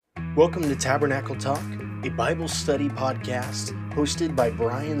Welcome to Tabernacle Talk, a Bible study podcast hosted by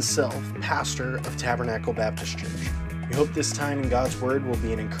Brian Self, pastor of Tabernacle Baptist Church. We hope this time in God's Word will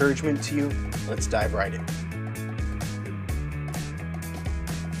be an encouragement to you. Let's dive right in.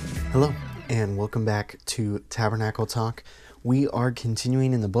 Hello, and welcome back to Tabernacle Talk. We are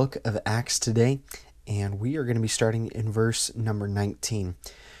continuing in the book of Acts today, and we are going to be starting in verse number 19.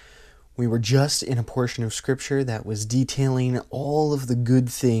 We were just in a portion of Scripture that was detailing all of the good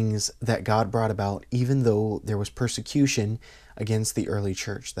things that God brought about, even though there was persecution against the early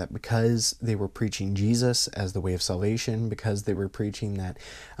church. That because they were preaching Jesus as the way of salvation, because they were preaching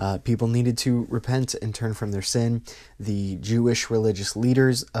that people needed to repent and turn from their sin, the Jewish religious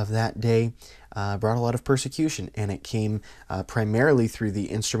leaders of that day brought a lot of persecution, and it came primarily through the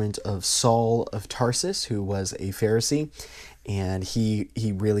instrument of Saul of Tarsus, who was a Pharisee. And he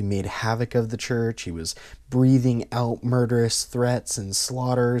really made havoc of the church. He was breathing out murderous threats and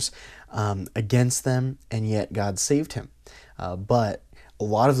slaughters against them, and yet God saved him. But a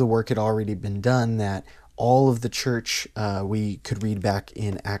lot of the work had already been done, that all of the church, we could read back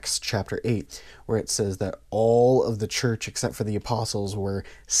in Acts chapter 8, where it says that all of the church, except for the apostles, were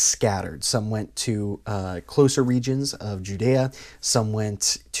scattered. Some went to closer regions of Judea. Some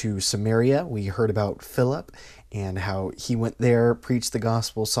went to Samaria. We heard about Philip and how he went there, preached the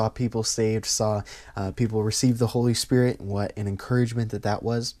gospel, saw people saved, saw people receive the Holy Spirit, and what an encouragement that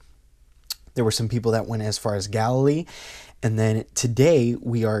was. There were some people that went as far as Galilee. And then today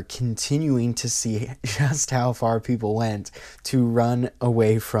we are continuing to see just how far people went to run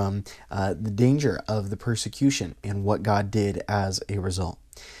away from the danger of the persecution and what God did as a result.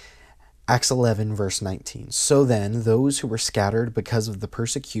 Acts 11, verse 19. So then, those who were scattered because of the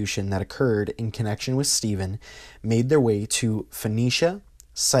persecution that occurred in connection with Stephen made their way to Phoenicia,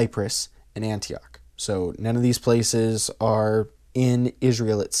 Cyprus, and Antioch. So none of these places are in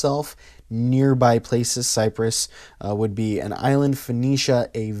Israel itself. Nearby places, Cyprus would be an island, Phoenicia,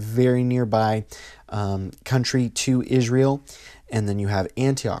 a very nearby country to Israel, and then you have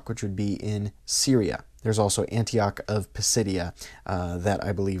Antioch, which would be in Syria. There's also Antioch of Pisidia that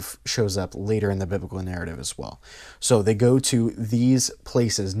I believe shows up later in the biblical narrative as well. So they go to these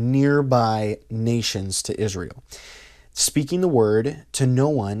places, nearby nations to Israel, speaking the word to no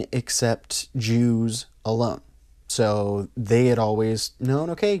one except Jews alone. So they had always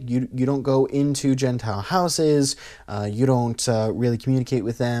known, okay, you don't go into Gentile houses, you don't really communicate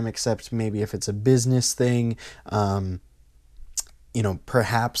with them except maybe if it's a business thing.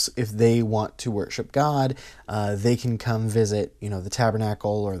 Perhaps if they want to worship God, they can come visit, the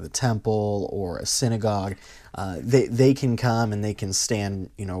tabernacle or the temple or a synagogue. They can come and they can stand,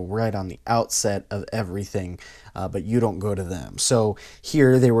 right on the outset of everything, but you don't go to them. So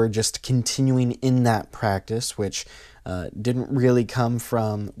here they were just continuing in that practice, which didn't really come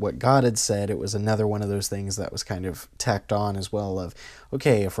from what God had said. It was another one of those things that was kind of tacked on as well of,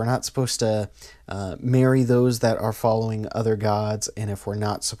 okay, if we're not supposed to marry those that are following other gods, and if we're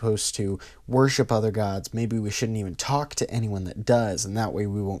not supposed to worship other gods, maybe we shouldn't even talk to anyone that does, and that way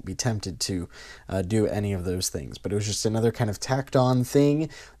we won't be tempted to do any of those things. But it was just another kind of tacked on thing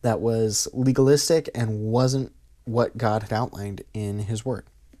that was legalistic and wasn't what God had outlined in his word.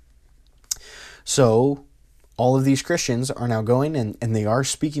 So all of these Christians are now going and they are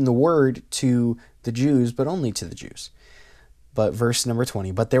speaking the word to the Jews, but only to the Jews. But verse number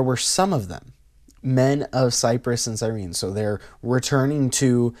 20, but there were some of them, men of Cyprus and Cyrene. So they're returning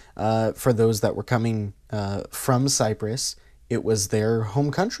to, for those that were coming from Cyprus, it was their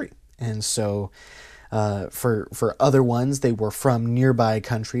home country. And so for other ones, they were from nearby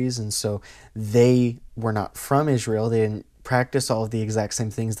countries. And so they were not from Israel. They didn't practice all of the exact same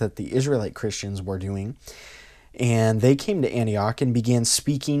things that the Israelite Christians were doing. And they came to Antioch and began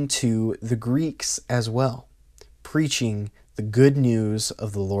speaking to the Greeks as well, preaching the good news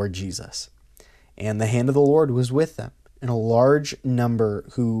of the Lord Jesus. And the hand of the Lord was with them, and a large number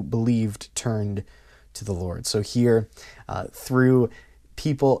who believed turned to the Lord. So here, through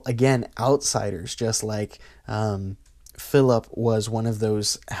people, again, outsiders, just like Philip was one of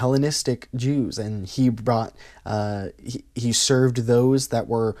those Hellenistic Jews, and he brought, he served those that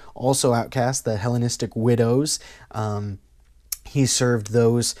were also outcast, the Hellenistic widows. He served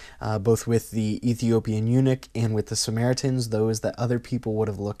those both with the Ethiopian eunuch and with the Samaritans, those that other people would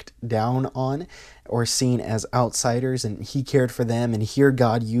have looked down on or seen as outsiders, and he cared for them. And here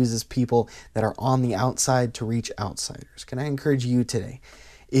God uses people that are on the outside to reach outsiders. Can I encourage you today?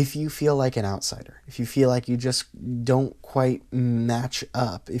 If you feel like an outsider, if you feel like you just don't quite match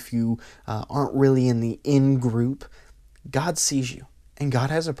up, if you aren't really in the in group, God sees you And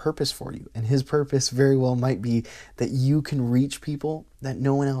God has a purpose for you. And his purpose very well might be that you can reach people that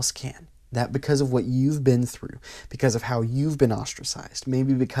no one else can. That because of what you've been through, because of how you've been ostracized,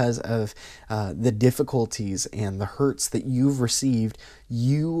 maybe because of the difficulties and the hurts that you've received,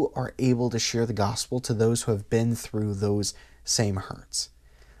 you are able to share the gospel to those who have been through those same hurts.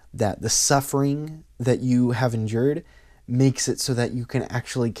 That the suffering that you have endured makes it so that you can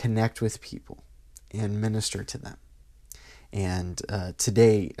actually connect with people and minister to them. And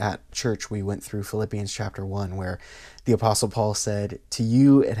today at church, we went through Philippians chapter 1, where the Apostle Paul said, "To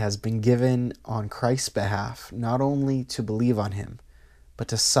you it has been given on Christ's behalf, not only to believe on him, but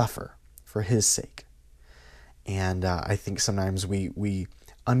to suffer for his sake." And I think sometimes we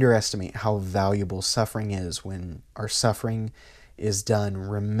underestimate how valuable suffering is when our suffering is done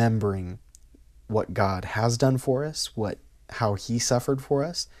remembering what God has done for us, how he suffered for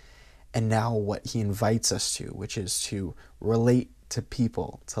us, and now what he invites us to, which is to relate to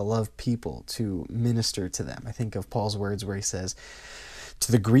people, to love people, to minister to them. I think of Paul's words where he says,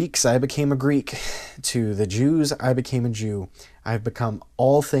 "To the Greeks I became a Greek, to the Jews I became a Jew. I have become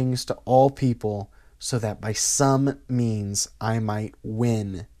all things to all people, so that by some means I might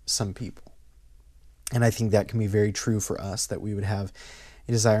win some people." And I think that can be very true for us, that we would have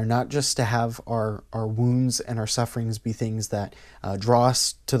a desire not just to have our wounds and our sufferings be things that draw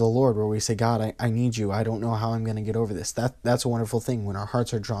us to the Lord, where we say, "God, I need you. I don't know how I'm going to get over this." That's a wonderful thing when our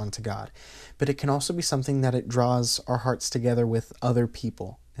hearts are drawn to God. But it can also be something that it draws our hearts together with other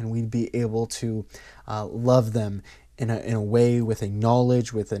people, and we'd be able to love them in a way, with a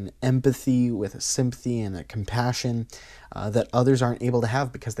knowledge, with an empathy, with a sympathy and a compassion that others aren't able to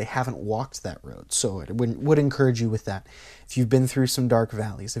have because they haven't walked that road. So it would encourage you with that. If you've been through some dark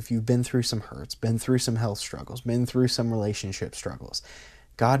valleys, if you've been through some hurts, been through some health struggles, been through some relationship struggles,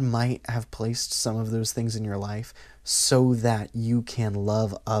 God might have placed some of those things in your life so that you can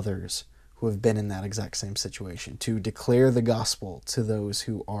love others who have been in that exact same situation, to declare the gospel to those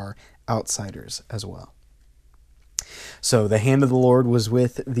who are outsiders as well. So the hand of the Lord was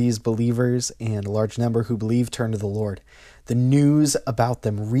with these believers, and a large number who believed turned to the Lord. The news about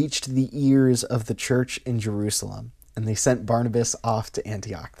them reached the ears of the church in Jerusalem, and they sent Barnabas off to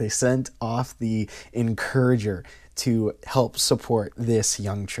Antioch. They sent off the encourager to help support this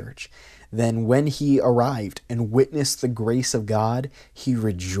young church. Then when he arrived and witnessed the grace of God, he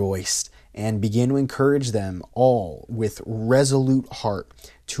rejoiced and began to encourage them all with resolute heart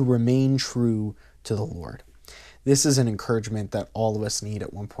to remain true to the Lord. This is an encouragement that all of us need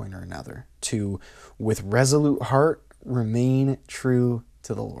at one point or another, to, with resolute heart, remain true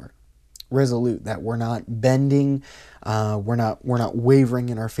to the Lord. Resolute, that we're not bending, we're not wavering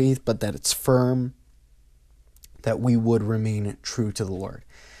in our faith, but that it's firm, that we would remain true to the Lord.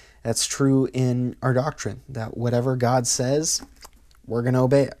 That's true in our doctrine, that whatever God says, we're going to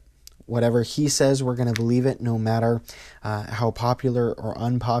obey it. Whatever he says, we're going to believe it, no matter how popular or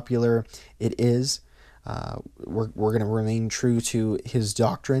unpopular it is. We're going to remain true to his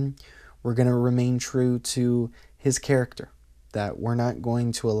doctrine. We're going to remain true to his character, that we're not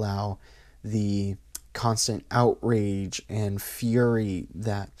going to allow the constant outrage and fury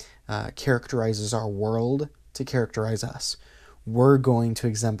that characterizes our world to characterize us. We're going to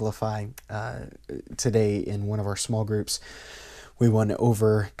exemplify today in one of our small groups. We went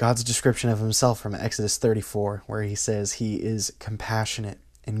over God's description of himself from Exodus 34, where he says he is compassionate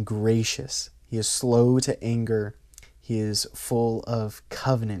and gracious. He is slow to anger. He is full of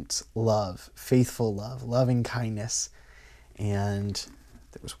covenant love, faithful love, loving kindness. And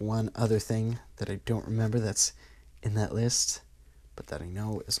there was one other thing that I don't remember that's in that list, but that I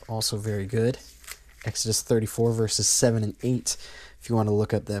know is also very good. Exodus 34, verses 7 and 8, if you want to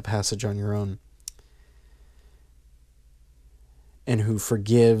look up that passage on your own. And who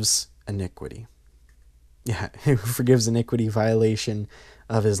forgives iniquity. Yeah, who forgives iniquity, violation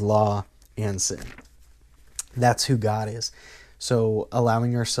of his law, and sin. That's who God is. So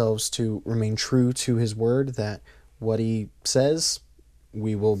allowing ourselves to remain true to his word, that what he says,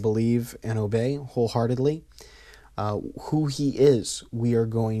 we will believe and obey wholeheartedly. Who he is, we are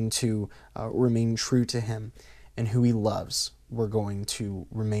going to remain true to him. And who he loves, we're going to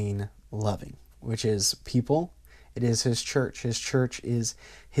remain loving, which is people. It is his church. His church is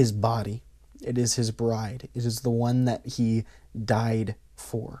his body. It is his bride. It is the one that he died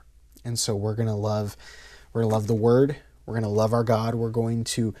for. And so we're going to love the word. We're going to love our God. We're going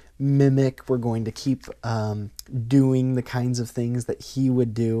to mimic. We're going to keep doing the kinds of things that he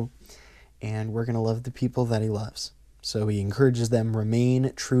would do. And we're going to love the people that he loves. So he encourages them,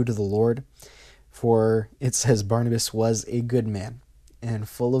 remain true to the Lord. For it says Barnabas was a good man and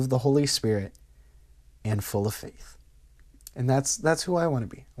full of the Holy Spirit and full of faith. And that's who I want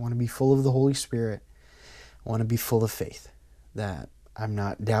to be. I want to be full of the Holy Spirit. I want to be full of faith, that I'm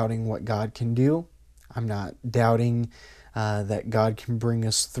not doubting what God can do. I'm not doubting that God can bring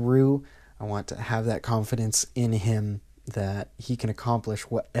us through. I want to have that confidence in him that he can accomplish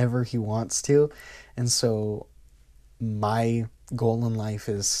whatever he wants to. And so my goal in life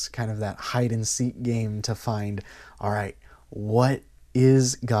is kind of that hide and seek game to find, all right, what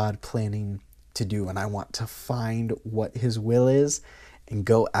is God planning to do? And I want to find what his will is and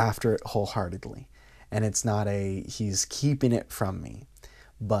go after it wholeheartedly. And it's not he's keeping it from me,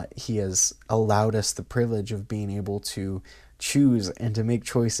 but he has allowed us the privilege of being able to choose and to make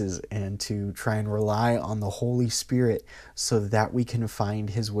choices and to try and rely on the Holy Spirit so that we can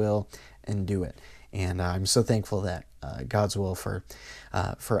find his will and do it. And I'm so thankful that God's will for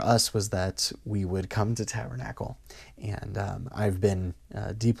us was that we would come to Tabernacle. And I've been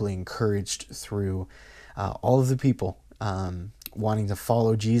deeply encouraged through all of the people wanting to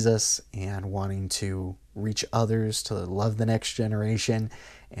follow Jesus and wanting to reach others, to love the next generation.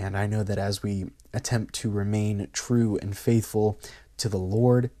 And I know that as we attempt to remain true and faithful to the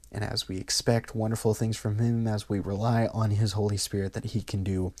Lord, and as we expect wonderful things from him, as we rely on his Holy Spirit, that he can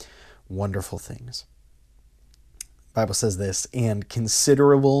do wonderful things. The Bible says this, and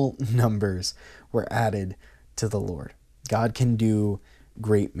considerable numbers were added to the Lord. God can do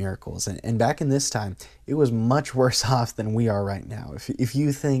great miracles. And back in this time, it was much worse off than we are right now. If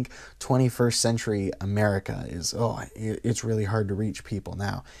you think 21st century America is, it's really hard to reach people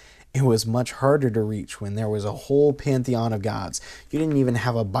now. It was much harder to reach when there was a whole pantheon of gods. You didn't even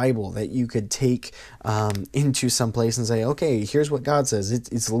have a Bible that you could take into some place and say, okay, here's what God says.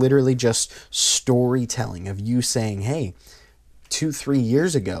 It's literally just storytelling of you saying, hey, 2-3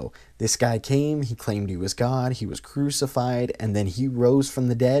 years ago, this guy came, he claimed he was God, he was crucified, and then he rose from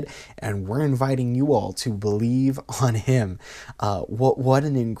the dead, and we're inviting you all to believe on him. What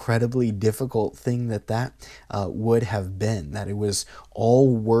an incredibly difficult thing that would have been, that it was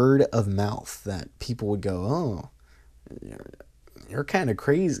all word of mouth, that people would go, oh, you're kind of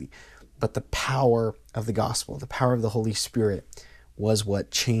crazy. But the power of the gospel, the power of the Holy Spirit was what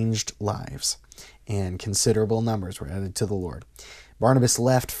changed lives, and considerable numbers were added to the Lord. Barnabas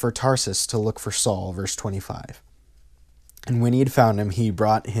left for Tarsus to look for Saul, verse 25. And when he had found him, he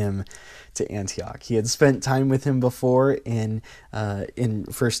brought him to Antioch. He had spent time with him before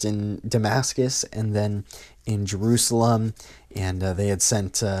first in Damascus and then in Jerusalem, and they had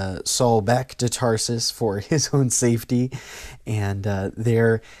sent Saul back to Tarsus for his own safety. And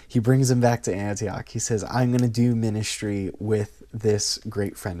there he brings him back to Antioch. He says, I'm going to do ministry with this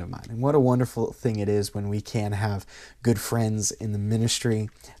great friend of mine. And what a wonderful thing it is when we can have good friends in the ministry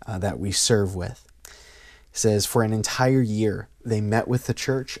that we serve with. He says, for an entire year, they met with the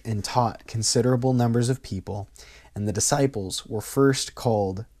church and taught considerable numbers of people, and the disciples were first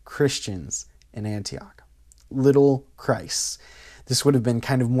called Christians in Antioch. Little Christs. This would have been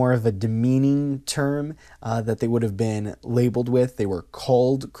kind of more of a demeaning term that they would have been labeled with. They were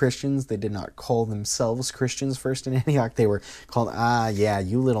called Christians. They did not call themselves Christians first in Antioch. They were called,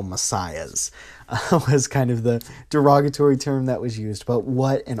 you little messiahs, was kind of the derogatory term that was used. But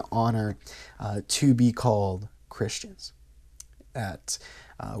what an honor to be called Christians. That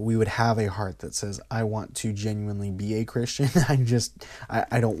we would have a heart that says, I want to genuinely be a Christian.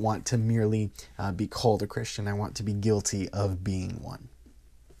 I don't want to merely be called a Christian. I want to be guilty of being one.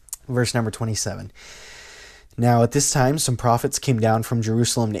 Verse number 27. Now at this time, some prophets came down from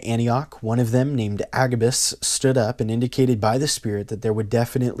Jerusalem to Antioch. One of them, named Agabus, stood up and indicated by the Spirit that there would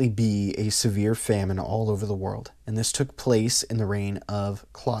definitely be a severe famine all over the world. And this took place in the reign of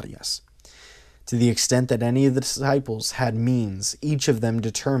Claudius. To the extent that any of the disciples had means, each of them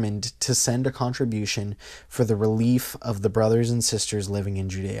determined to send a contribution for the relief of the brothers and sisters living in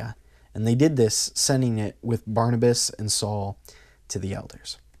Judea. And they did this, sending it with Barnabas and Saul to the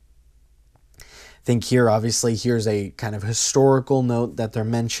elders. I think here, obviously, here's a kind of historical note that they're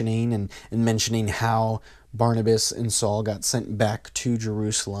mentioning, and mentioning how Barnabas and Saul got sent back to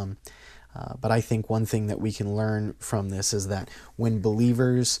Jerusalem. But I think one thing that we can learn from this is that when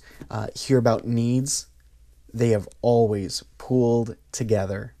believers hear about needs, they have always pooled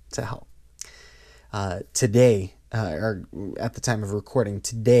together to help. Today, or at the time of recording,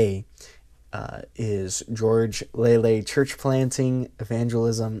 today is George Lele Church Planting,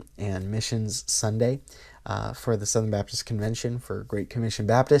 Evangelism, and Missions Sunday for the Southern Baptist Convention for Great Commission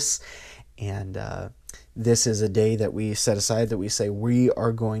Baptists. And this is a day that we set aside, that we say we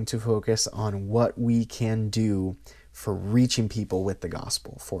are going to focus on what we can do for reaching people with the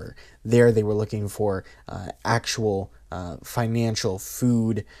gospel. For there, they were looking for actual financial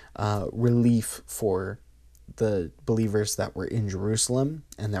food relief for the believers that were in Jerusalem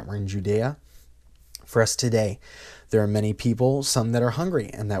and that were in Judea. For us today, there are many people, some that are hungry,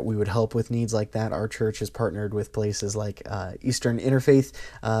 and that we would help with needs like that. Our church has partnered with places like Eastern Interfaith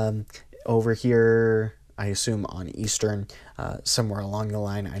over here, I assume on Eastern, somewhere along the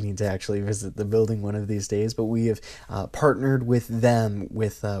line. I need to actually visit the building one of these days, but we have partnered with them,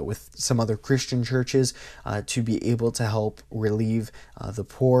 with some other Christian churches, to be able to help relieve the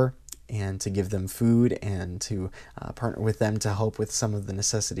poor and to give them food, and to partner with them to help with some of the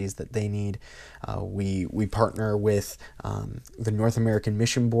necessities that they need. We partner with the North American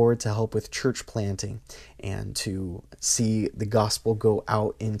Mission Board to help with church planting and to see the gospel go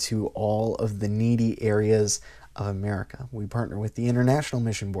out into all of the needy areas of America. We partner with the International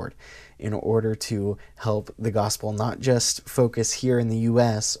Mission Board in order to help the gospel not just focus here in the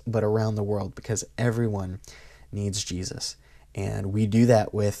U.S., but around the world, because everyone needs Jesus. And we do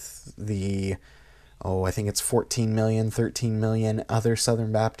that with the, I think it's 14 million, 13 million other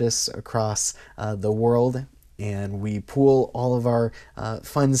Southern Baptists across the world. And we pool all of our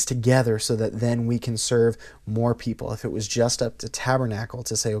funds together so that then we can serve more people. If it was just up to Tabernacle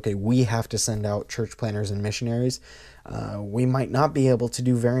to say, okay, we have to send out church planners and missionaries, we might not be able to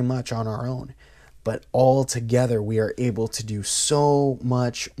do very much on our own. But all together, we are able to do so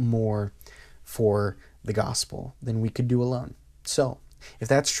much more for the gospel than we could do alone. So, if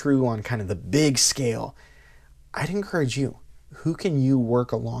that's true on kind of the big scale, I'd encourage you. Who can you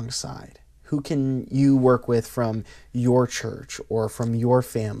work alongside? Who can you work with from your church or from your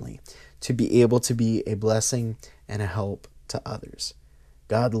family to be able to be a blessing and a help to others?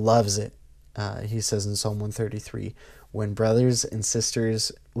 God loves it. He says in Psalm 133, when brothers and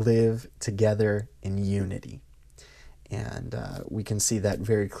sisters live together in unity. And we can see that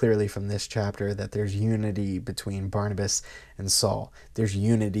very clearly from this chapter, that there's unity between Barnabas and Saul. There's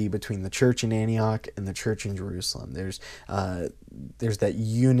unity between the church in Antioch and the church in Jerusalem. There's that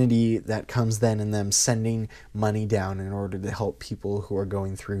unity that comes then in them sending money down in order to help people who are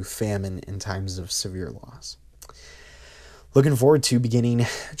going through famine in times of severe loss. Looking forward to beginning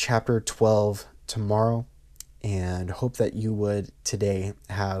chapter 12 tomorrow, and hope that you would today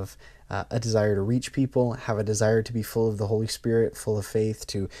have a desire to reach people, have a desire to be full of the Holy Spirit, full of faith,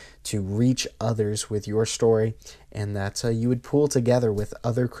 to reach others with your story, and that you would pool together with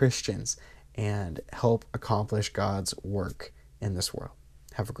other Christians and help accomplish God's work in this world.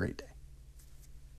 Have a great day.